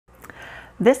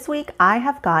This week, I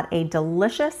have got a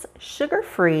delicious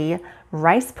sugar-free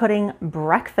rice pudding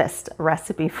breakfast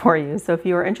recipe for you. So if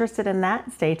you are interested in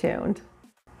that, stay tuned.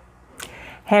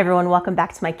 Hey everyone, welcome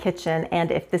back to my kitchen.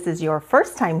 And if this is your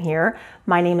first time here,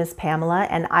 my name is Pamela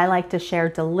and I like to share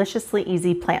deliciously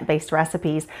easy plant-based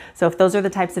recipes. So if those are the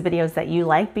types of videos that you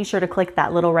like, be sure to click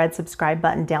that little red subscribe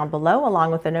button down below along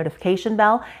with the notification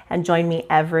bell and join me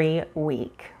every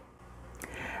week.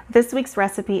 This week's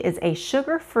recipe is a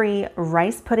sugar-free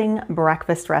rice pudding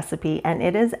breakfast recipe, and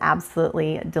it is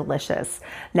absolutely delicious.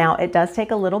 Now, it does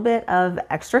take a little bit of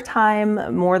extra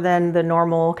time, more than the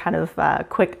normal kind of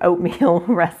quick oatmeal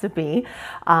recipe.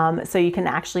 So you can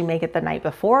actually make it the night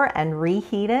before and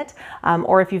reheat it,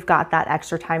 or if you've got that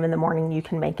extra time in the morning, you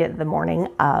can make it the morning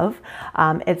of.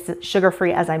 It's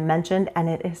sugar-free, as I mentioned, and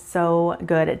it is so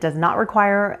good. It does not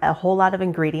require a whole lot of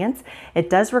ingredients. It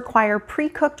does require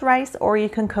pre-cooked rice, or you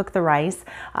can cook the rice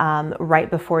right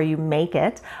before you make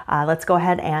it. Let's go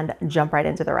ahead and jump right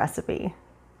into the recipe.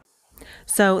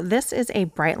 So this is a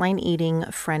Brightline eating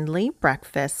friendly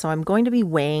breakfast. So I'm going to be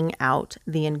weighing out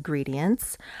the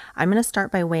ingredients. I'm going to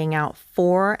start by weighing out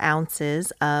 4 ounces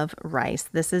of rice.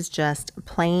 This is just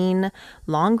plain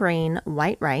long grain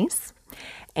white rice.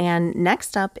 And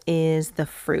next up is the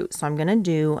fruit. So I'm going to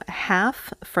do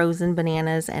half frozen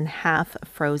bananas and half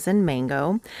frozen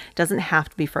mango. It doesn't have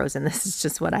to be frozen. This is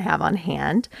just what I have on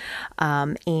hand.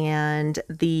 And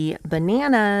the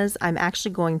bananas, I'm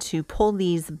actually going to pull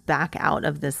these back out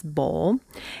of this bowl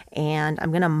and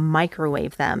I'm going to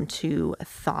microwave them to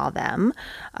thaw them.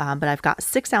 But I've got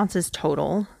 6 ounces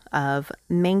total of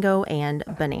mango and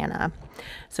banana.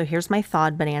 So here's my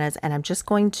thawed bananas and I'm just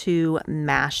going to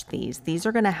mash these. These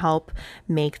are going to help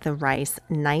make the rice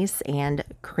nice and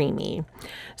creamy.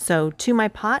 So to my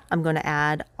pot, I'm going to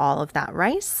add all of that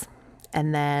rice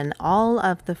and then all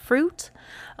of the fruit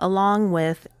along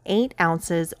with 8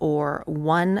 ounces or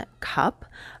 1 cup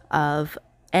of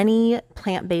any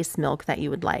plant-based milk that you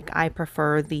would like. I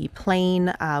prefer the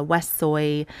plain West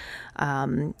Soy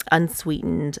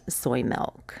unsweetened soy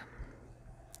milk.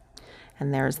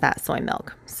 And there's that soy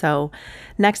milk. So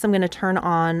next I'm going to turn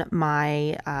on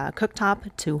my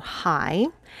cooktop to high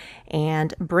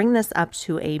and bring this up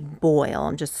to a boil.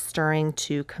 I'm just stirring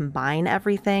to combine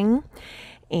everything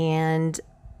and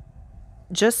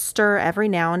just stir every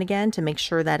now and again to make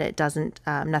sure that it doesn't,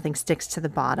 nothing sticks to the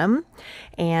bottom,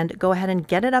 and go ahead and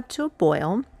get it up to a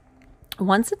boil.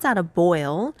 Once it's at a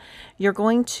boil, you're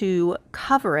going to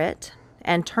cover it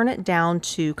and turn it down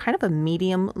to kind of a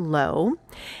medium low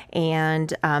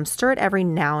and stir it every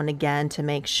now and again to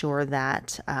make sure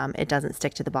that it doesn't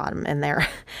stick to the bottom. And there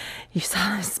you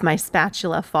saw my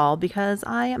spatula fall because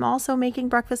I am also making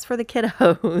breakfast for the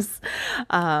kiddos.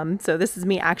 So this is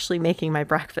me actually making my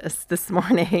breakfast this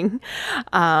morning.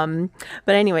 But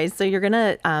anyways, so you're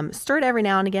gonna stir it every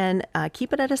now and again,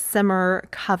 keep it at a simmer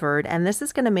covered, and this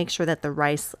is gonna make sure that the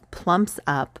rice plumps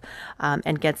up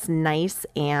and gets nice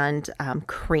and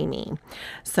creamy.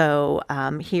 So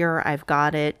here I've got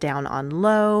it down on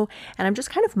low and I'm just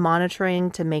kind of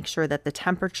monitoring to make sure that the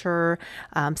temperature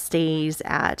stays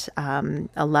at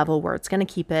a level where it's going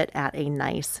to keep it at a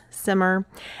nice simmer.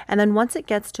 And then once it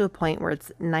gets to a point where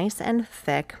it's nice and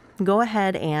thick, go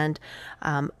ahead and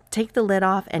take the lid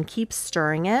off and keep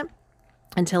stirring it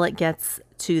until it gets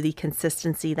to the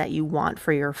consistency that you want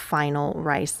for your final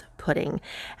rice pudding.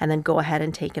 And then go ahead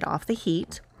and take it off the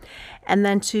heat. And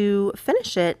then to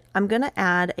finish it, I'm going to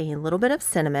add a little bit of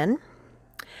cinnamon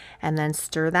and then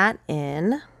stir that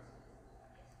in.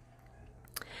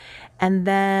 And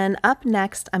then up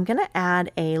next, I'm going to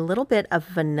add a little bit of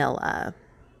vanilla.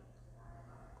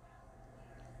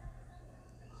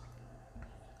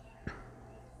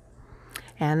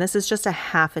 And this is just a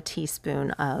half a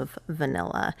teaspoon of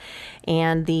vanilla.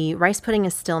 And the rice pudding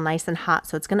is still nice and hot,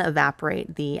 so it's going to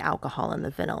evaporate the alcohol in the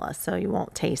vanilla, so you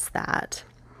won't taste that.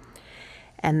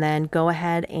 And then go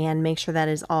ahead and make sure that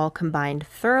is all combined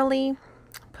thoroughly.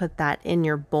 Put that in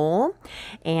your bowl.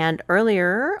 And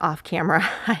earlier off camera,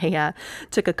 I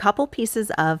took a couple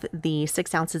pieces of the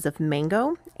 6 ounces of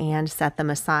mango and set them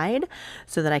aside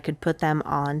so that I could put them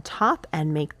on top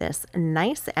and make this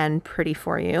nice and pretty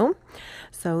for you.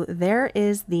 So there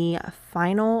is the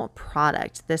final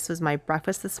product. This was my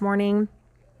breakfast this morning.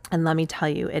 And let me tell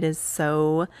you, it is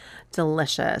so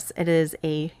delicious. It is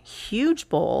a huge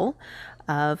bowl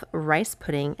of rice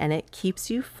pudding and it keeps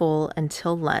you full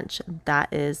until lunch.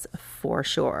 That is for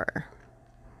sure.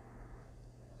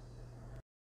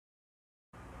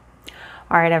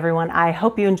 All right, everyone, I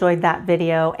hope you enjoyed that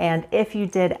video. And if you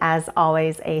did, as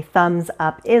always, a thumbs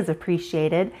up is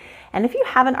appreciated. And if you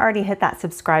haven't already hit that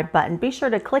subscribe button, be sure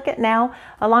to click it now,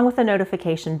 along with the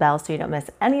notification bell so you don't miss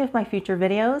any of my future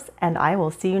videos, and I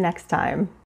will see you next time.